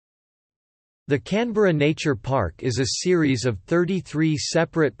The Canberra Nature Park is a series of 33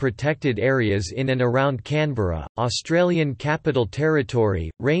 separate protected areas in and around Canberra, Australian Capital Territory,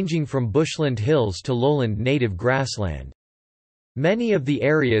 ranging from bushland hills to lowland native grassland. Many of the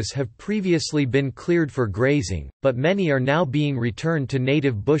areas have previously been cleared for grazing, but many are now being returned to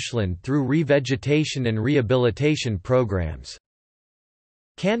native bushland through revegetation and rehabilitation programs.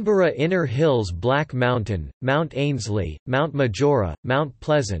 Canberra Inner Hills, Black Mountain, Mount Ainslie, Mount Majora, Mount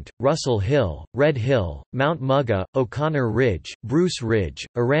Pleasant, Russell Hill, Red Hill, Mount Mugga, O'Connor Ridge, Bruce Ridge,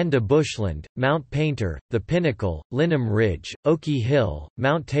 Aranda Bushland, Mount Painter, The Pinnacle, Linham Ridge, Oakey Hill,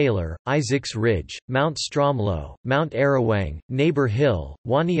 Mount Taylor, Isaacs Ridge, Mount Stromlo, Mount Arawang, Neighbour Hill,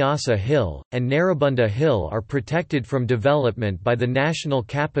 Waniasa Hill, and Narrabunda Hill are protected from development by the National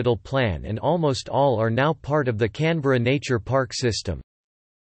Capital Plan, and almost all are now part of the Canberra Nature Park system.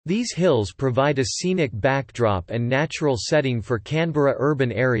 These hills provide a scenic backdrop and natural setting for Canberra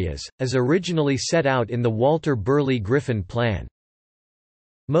urban areas, as originally set out in the Walter Burley Griffin Plan.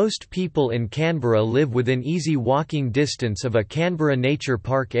 Most people in Canberra live within easy walking distance of a Canberra Nature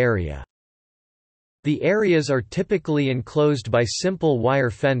Park area. The areas are typically enclosed by simple wire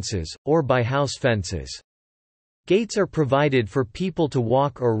fences, or by house fences. Gates are provided for people to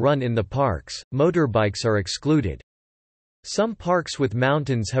walk or run in the parks, motorbikes are excluded. Some parks with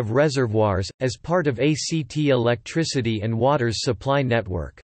mountains have reservoirs, as part of ACT electricity and water's supply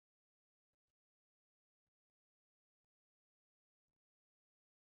network.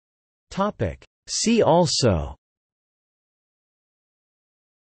 See also: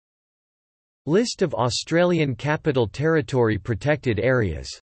 List of Australian Capital Territory protected areas.